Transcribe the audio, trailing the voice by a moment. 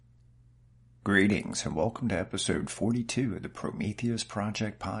Greetings and welcome to episode 42 of the Prometheus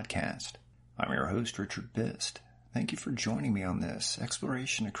Project podcast. I'm your host, Richard Bist. Thank you for joining me on this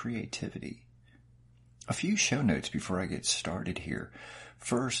exploration of creativity. A few show notes before I get started here.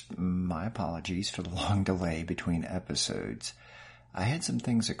 First, my apologies for the long delay between episodes. I had some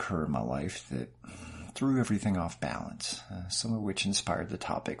things occur in my life that threw everything off balance, some of which inspired the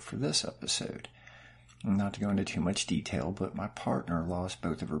topic for this episode. Not to go into too much detail, but my partner lost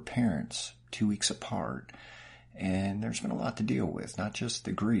both of her parents 2 weeks apart, and there's been a lot to deal with, not just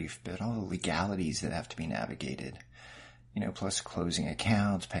the grief, but all the legalities that have to be navigated. Plus closing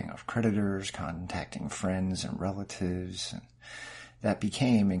accounts, paying off creditors, contacting friends and relatives. And that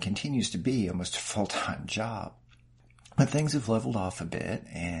became and continues to be almost a full-time job. But things have leveled off a bit,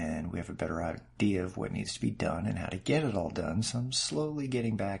 and we have a better idea of what needs to be done and how to get it all done, so I'm slowly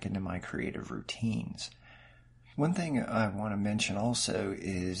getting back into my creative routines. One thing I want to mention also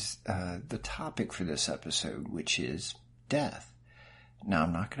is the topic for this episode, which is death. Now,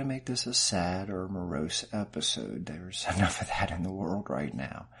 I'm not going to make this a sad or morose episode. There's enough of that in the world right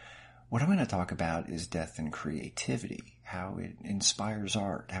now. What I'm going to talk about is death and creativity, how it inspires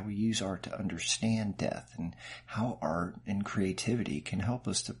art, how we use art to understand death, and how art and creativity can help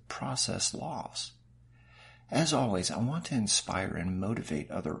us to process loss. As always, I want to inspire and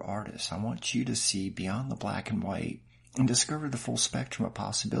motivate other artists. I want you to see beyond the black and white and discover the full spectrum of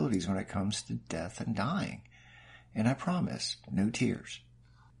possibilities when it comes to death and dying. And I promise, no tears.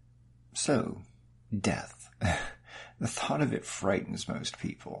 So, death. The thought of it frightens most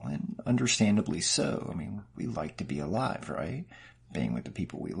people, and understandably so. I mean, we like to be alive, right? Being with the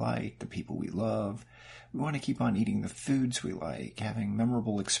people we like, the people we love. We want to keep on eating the foods we like, having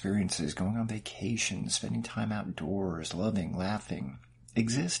memorable experiences, going on vacation, spending time outdoors, loving, laughing,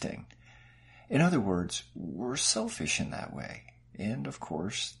 existing. In other words, we're selfish in that way. And, of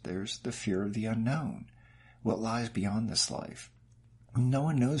course, there's the fear of the unknown, what lies beyond this life. No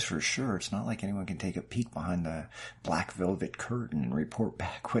one knows for sure. It's not like anyone can take a peek behind the black velvet curtain and report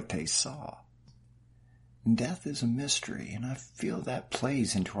back what they saw. Death is a mystery, and I feel that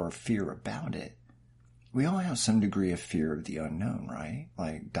plays into our fear about it. We all have some degree of fear of the unknown, right?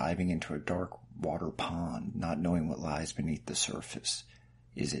 Like diving into a dark water pond, not knowing what lies beneath the surface.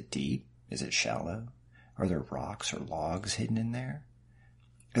 Is it deep? Is it shallow? Are there rocks or logs hidden in there?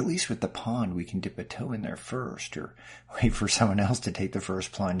 At least with the pond, we can dip a toe in there first, or wait for someone else to take the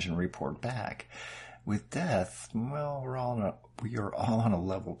first plunge and report back. With death, well, we are all on a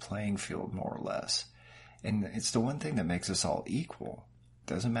level playing field, more or less. And it's the one thing that makes us all equal.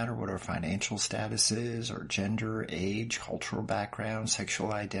 Doesn't matter what our financial status is, or gender, age, cultural background,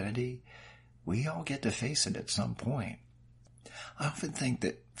 sexual identity. We all get to face it at some point. I often think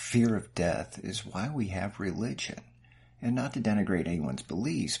that fear of death is why we have religion. And not to denigrate anyone's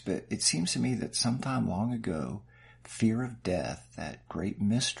beliefs, but it seems to me that sometime long ago, fear of death, that great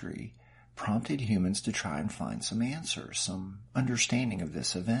mystery, prompted humans to try and find some answers, some understanding of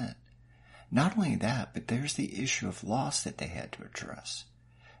this event. Not only that, but there's the issue of loss that they had to address.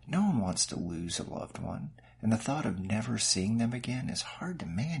 No one wants to lose a loved one, and the thought of never seeing them again is hard to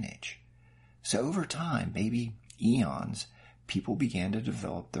manage. So over time, maybe eons, people began to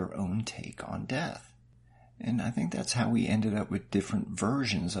develop their own take on death. And I think that's how we ended up with different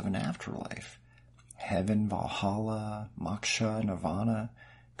versions of an afterlife. Heaven, Valhalla, Moksha, Nirvana,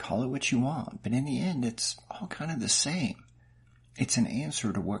 call it what you want, but in the end it's all kind of the same. It's an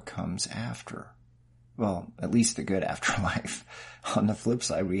answer to what comes after. Well, at least the good afterlife. On the flip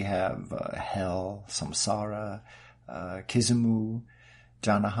side, we have hell, samsara, kizamu,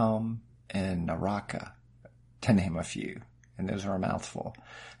 janaham, and naraka, to name a few. And those are a mouthful.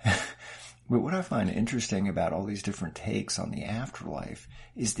 But what I find interesting about all these different takes on the afterlife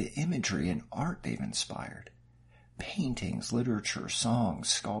is the imagery and art they've inspired. Paintings, literature, songs,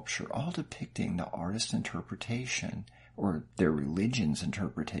 sculpture, all depicting the artist's interpretation, or their religion's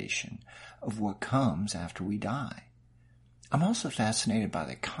interpretation, of what comes after we die. I'm also fascinated by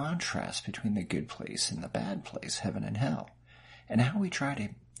the contrast between the good place and the bad place, heaven and hell, and how we try to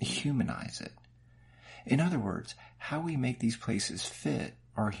humanize it. In other words, how we make these places fit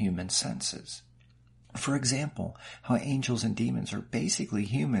our human senses. For example, how angels and demons are basically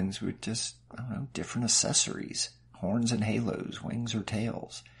humans with just, different accessories, horns and halos, wings or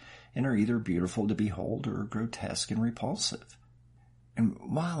tails, and are either beautiful to behold or grotesque and repulsive. And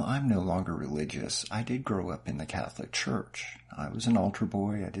while I'm no longer religious, I did grow up in the Catholic Church. I was an altar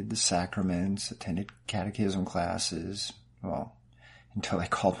boy, I did the sacraments, attended catechism classes, until I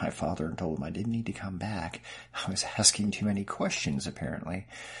called my father and told him I didn't need to come back. I was asking too many questions, apparently.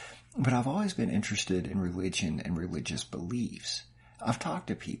 But I've always been interested in religion and religious beliefs. I've talked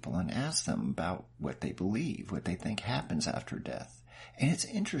to people and asked them about what they believe, what they think happens after death, and it's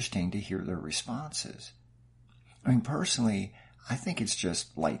interesting to hear their responses. I mean, personally, I think it's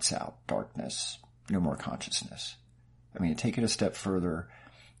just lights out, darkness, no more consciousness. I mean, to take it a step further,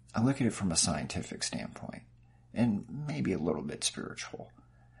 I look at it from a scientific standpoint, and maybe a little bit spiritual.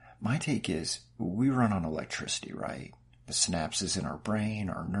 My take is, we run on electricity, right? The synapses in our brain,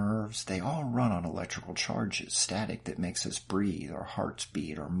 our nerves, they all run on electrical charges, static that makes us breathe, our hearts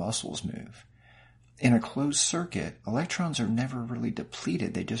beat, our muscles move. In a closed circuit, electrons are never really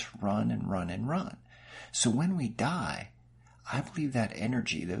depleted. They just run and run and run. So when we die, I believe that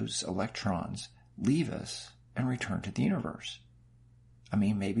energy, those electrons, leave us and return to the universe. I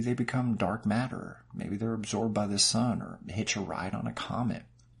mean, maybe they become dark matter. Maybe they're absorbed by the sun or hitch a ride on a comet.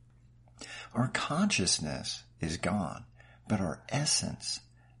 Our consciousness is gone, but our essence,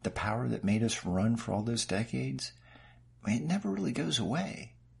 the power that made us run for all those decades, it never really goes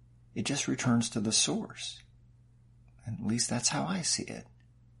away. It just returns to the source. At least that's how I see it.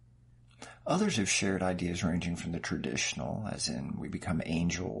 Others have shared ideas ranging from the traditional, as in we become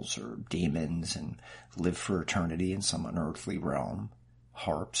angels or demons and live for eternity in some unearthly realm,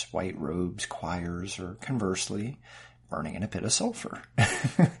 harps, white robes, choirs, or conversely, burning in a pit of sulfur.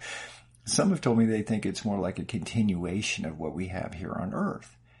 Some have told me they think it's more like a continuation of what we have here on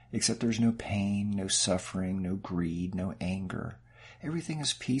earth, except there's no pain, no suffering, no greed, no anger. Everything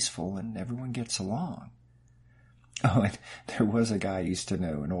is peaceful and everyone gets along. Oh, and there was a guy I used to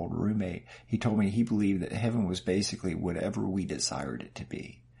know, an old roommate. He told me he believed that heaven was basically whatever we desired it to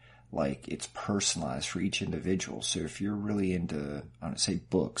be. Like, it's personalized for each individual. So if you're really into,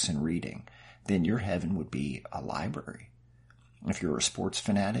 books and reading, then your heaven would be a library. If you're a sports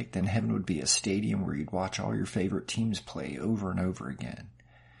fanatic, then heaven would be a stadium where you'd watch all your favorite teams play over and over again.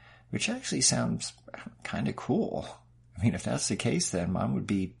 Which actually sounds kind of cool. I mean, if that's the case, then mine would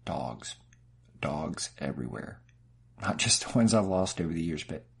be dogs. Dogs everywhere. Not just the ones I've lost over the years,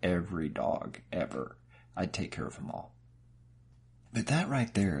 but every dog ever. I'd take care of them all. But that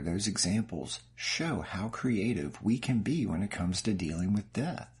right there, those examples, show how creative we can be when it comes to dealing with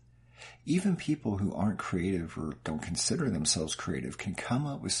death. Even people who aren't creative or don't consider themselves creative can come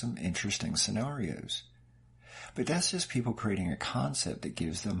up with some interesting scenarios. But that's just people creating a concept that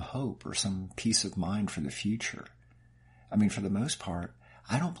gives them hope or some peace of mind for the future. I mean, for the most part,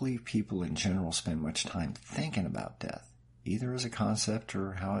 I don't believe people in general spend much time thinking about death, either as a concept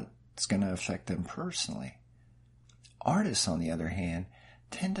or how it's going to affect them personally. Artists, on the other hand,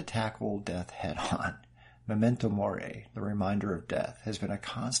 tend to tackle death head-on. Memento mori, the reminder of death, has been a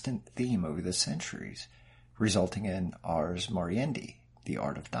constant theme over the centuries, resulting in ars moriendi, the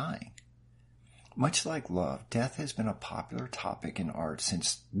art of dying. Much like love, death has been a popular topic in art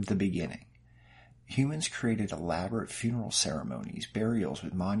since the beginning. Humans created elaborate funeral ceremonies, burials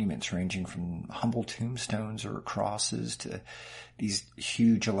with monuments ranging from humble tombstones or crosses to these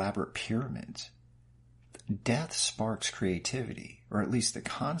huge elaborate pyramids. Death sparks creativity, or at least the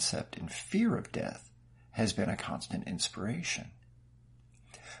concept and fear of death has been a constant inspiration.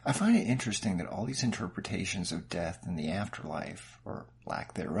 I find it interesting that all these interpretations of death and the afterlife, or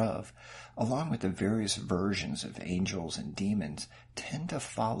lack thereof, along with the various versions of angels and demons, tend to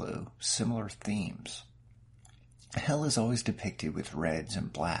follow similar themes. Hell is always depicted with reds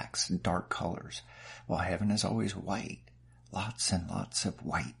and blacks and dark colors, while heaven is always white, lots and lots of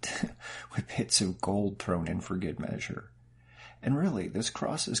white, with bits of gold thrown in for good measure. And really, this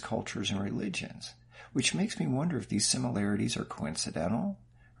crosses cultures and religions, which makes me wonder if these similarities are coincidental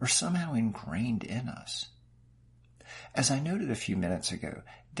or somehow ingrained in us. As I noted a few minutes ago,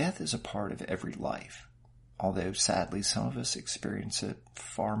 death is a part of every life, although sadly some of us experience it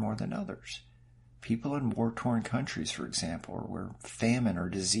far more than others. People in war-torn countries, for example, or where famine or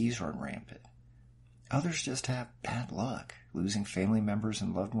disease run rampant. Others just have bad luck, losing family members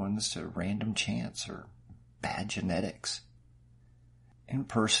and loved ones to random chance or bad genetics. And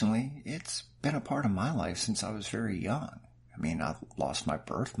personally, it's been a part of my life since I was very young. I mean, I lost my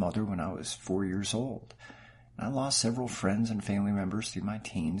birth mother when I was 4 years old. I lost several friends and family members through my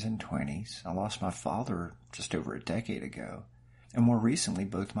teens and 20s. I lost my father just over a decade ago. And more recently,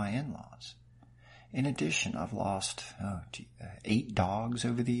 both my in-laws. In addition, I've lost 8 dogs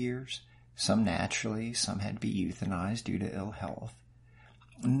over the years. Some naturally, some had to be euthanized due to ill health.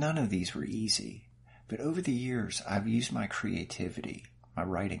 None of these were easy. But over the years, I've used my creativity, my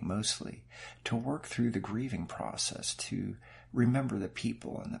writing mostly, to work through the grieving process, to remember the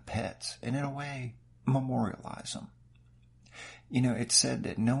people and the pets, and in a way, memorialize them. You know, it's said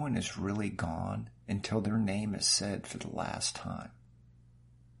that no one is really gone until their name is said for the last time.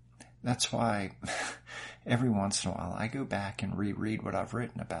 That's why every once in a while I go back and reread what I've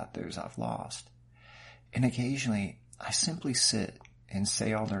written about those I've lost. And occasionally I simply sit and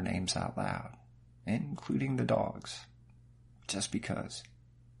say all their names out loud, including the dogs, just because.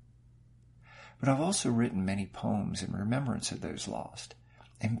 But I've also written many poems in remembrance of those lost,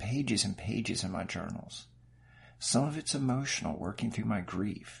 and pages in my journals. Some of it's emotional, working through my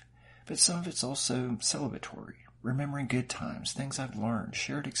grief, but some of it's also celebratory, remembering good times, things I've learned,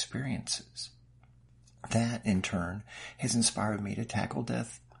 shared experiences. That, in turn, has inspired me to tackle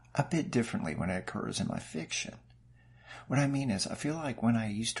death a bit differently when it occurs in my fiction. What I mean is, I feel like when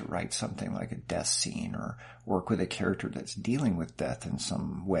I used to write something like a death scene or work with a character that's dealing with death in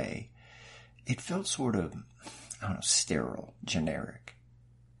some way, it felt sort of, sterile, generic.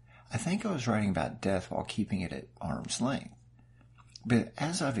 I think I was writing about death while keeping it at arm's length. But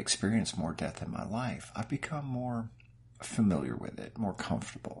as I've experienced more death in my life, I've become more familiar with it, more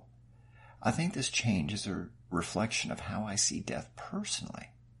comfortable. I think this change is a reflection of how I see death personally.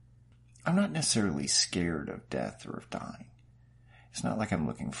 I'm not necessarily scared of death or of dying. It's not like I'm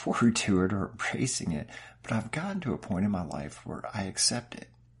looking forward to it or embracing it, but I've gotten to a point in my life where I accept it.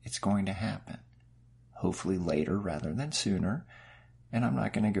 It's going to happen. Hopefully later rather than sooner, and I'm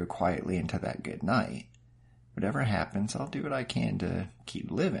not going to go quietly into that good night. Whatever happens, I'll do what I can to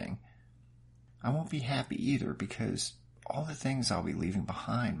keep living. I won't be happy either because all the things I'll be leaving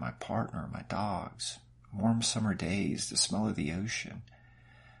behind, my partner, my dogs, warm summer days, the smell of the ocean.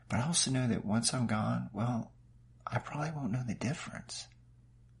 But I also know that once I'm gone, well, I probably won't know the difference.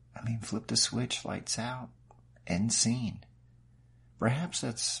 Flip the switch, lights out, end scene. Perhaps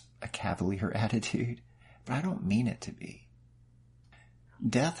that's a cavalier attitude, but I don't mean it to be.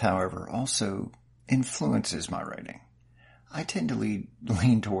 Death, however, also influences my writing. I tend to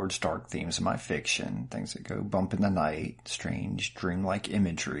lean towards dark themes in my fiction, things that go bump in the night, strange, dreamlike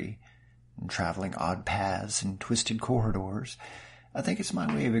imagery, and traveling odd paths and twisted corridors. I think it's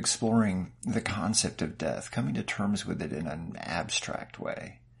my way of exploring the concept of death, coming to terms with it in an abstract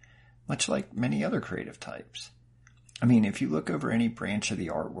way, much like many other creative types. If you look over any branch of the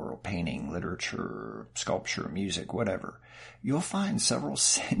art world, painting, literature, sculpture, music, whatever, you'll find several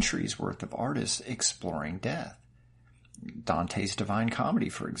centuries worth of artists exploring death. Dante's Divine Comedy,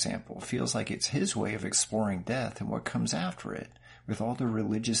 for example, feels like it's his way of exploring death and what comes after it, with all the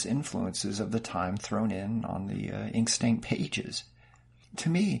religious influences of the time thrown in on the ink-stained pages. To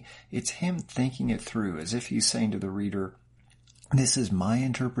me, it's him thinking it through as if he's saying to the reader, this is my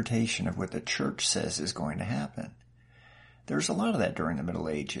interpretation of what the church says is going to happen. There's a lot of that during the Middle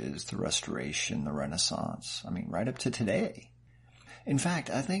Ages, the Restoration, the Renaissance, right up to today. In fact,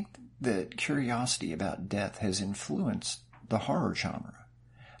 I think that curiosity about death has influenced the horror genre.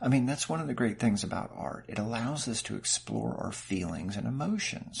 That's one of the great things about art. It allows us to explore our feelings and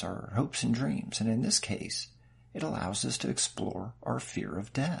emotions, our hopes and dreams, and in this case, it allows us to explore our fear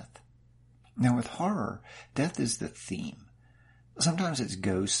of death. Now with horror, death is the theme. Sometimes it's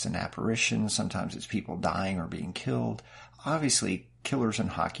ghosts and apparitions, sometimes it's people dying or being killed. Obviously, killers in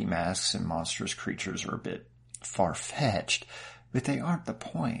hockey masks and monstrous creatures are a bit far-fetched, but they aren't the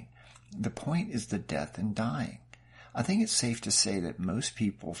point. The point is the death and dying. I think it's safe to say that most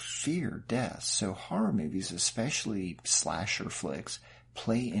people fear death, so horror movies, especially slasher flicks,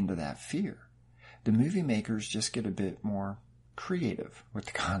 play into that fear. The movie makers just get a bit more creative with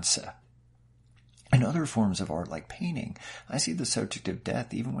the concept. In other forms of art like painting, I see the subject of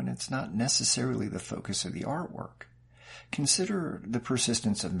death even when it's not necessarily the focus of the artwork. Consider The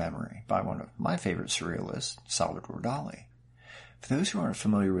Persistence of Memory by one of my favorite surrealists, Salvador Dali. For those who aren't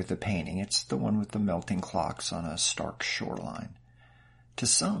familiar with the painting, it's the one with the melting clocks on a stark shoreline. To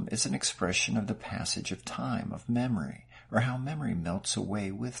some, it's an expression of the passage of time, of memory, or how memory melts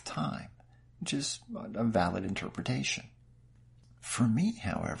away with time, which is a valid interpretation. For me,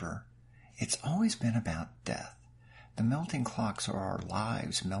 however, it's always been about death. The melting clocks are our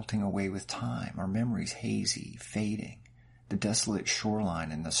lives melting away with time, our memories hazy, fading. The desolate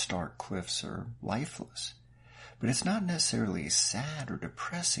shoreline and the stark cliffs are lifeless. But it's not necessarily a sad or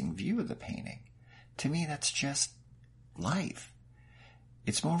depressing view of the painting. To me, that's just life.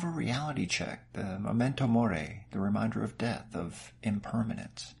 It's more of a reality check, the memento mori, the reminder of death, of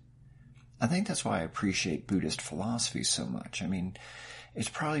impermanence. I think that's why I appreciate Buddhist philosophy so much. It's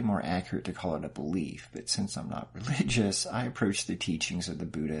probably more accurate to call it a belief, but since I'm not religious, I approach the teachings of the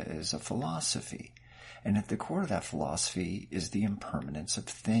Buddha as a philosophy. And at the core of that philosophy is the impermanence of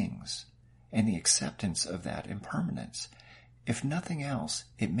things and the acceptance of that impermanence. If nothing else,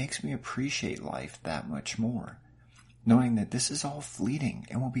 it makes me appreciate life that much more, knowing that this is all fleeting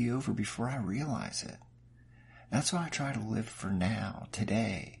and will be over before I realize it. That's why I try to live for now,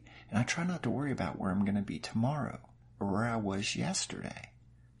 today, And I try not to worry about where I'm going to be tomorrow or where I was yesterday.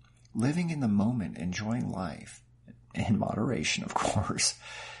 Living in the moment, enjoying life, in moderation, of course,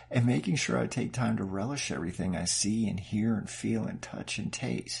 and making sure I take time to relish everything I see and hear and feel and touch and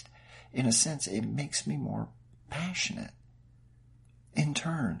taste. In a sense, it makes me more passionate. In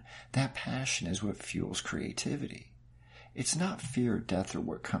turn, that passion is what fuels creativity. It's not fear of death or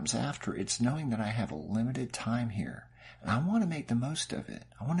what comes after. It's knowing that I have a limited time here. And I want to make the most of it.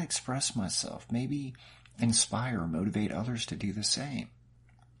 I want to express myself, maybe inspire or motivate others to do the same.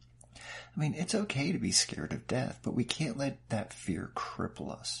 I mean, it's okay to be scared of death, but we can't let that fear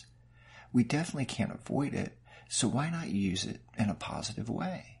cripple us. We definitely can't avoid it, so why not use it in a positive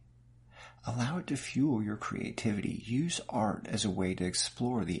way? Allow it to fuel your creativity. Use art as a way to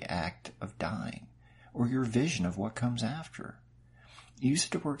explore the act of dying, or your vision of what comes after. Use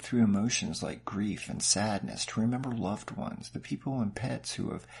it to work through emotions like grief and sadness, to remember loved ones, the people and pets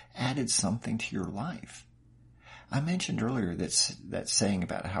who have added something to your life. I mentioned earlier that saying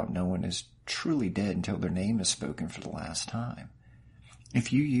about how no one is truly dead until their name is spoken for the last time.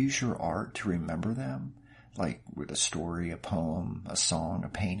 If you use your art to remember them, like with a story, a poem, a song, a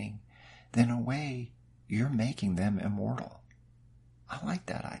painting, then in a way, you're making them immortal. I like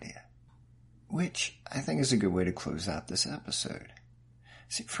that idea. Which I think is a good way to close out this episode.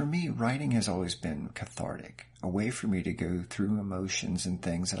 See, for me, writing has always been cathartic, a way for me to go through emotions and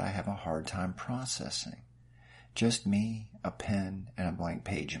things that I have a hard time processing. Just me, a pen, and a blank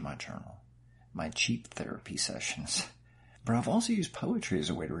page in my journal. My cheap therapy sessions. But I've also used poetry as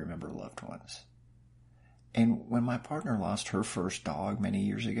a way to remember loved ones. And when my partner lost her first dog many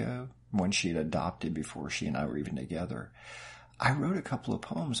years ago, one she had adopted before she and I were even together, I wrote a couple of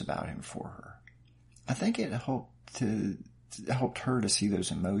poems about him for her. I think it helped her to see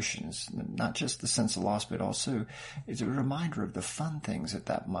those emotions, not just the sense of loss, but also it's a reminder of the fun things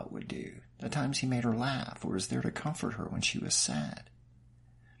that mutt would do, the times he made her laugh or was there to comfort her when she was sad.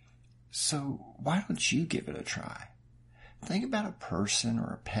 So why don't you give it a try? Think about a person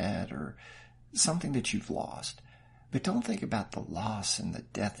or a pet or something that you've lost, but don't think about the loss and the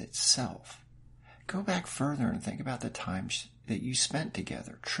death itself. Go back further and think about the times that you spent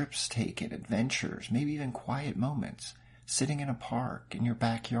together, trips taken, adventures, maybe even quiet moments, sitting in a park, in your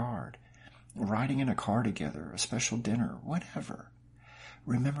backyard, riding in a car together, a special dinner, whatever.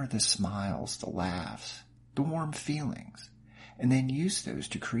 Remember the smiles, the laughs, the warm feelings, and then use those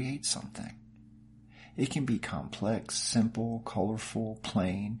to create something. It can be complex, simple, colorful,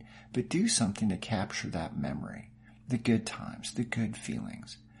 plain, but do something to capture that memory, the good times, the good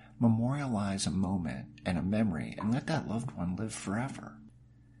feelings. Memorialize a moment and a memory and let that loved one live forever.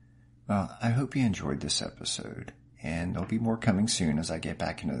 Well, I hope you enjoyed this episode, and there'll be more coming soon as I get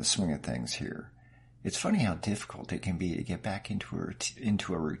back into the swing of things here. It's funny how difficult it can be to get back into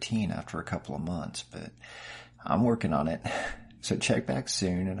a routine after a couple of months, but I'm working on it. So check back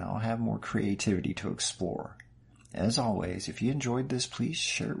soon and I'll have more creativity to explore. As always, if you enjoyed this, please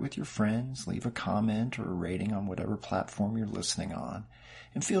share it with your friends, leave a comment or a rating on whatever platform you're listening on,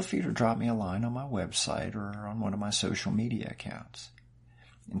 and feel free to drop me a line on my website or on one of my social media accounts.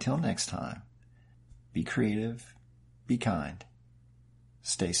 Until next time, be creative, be kind,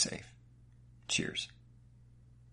 stay safe. Cheers.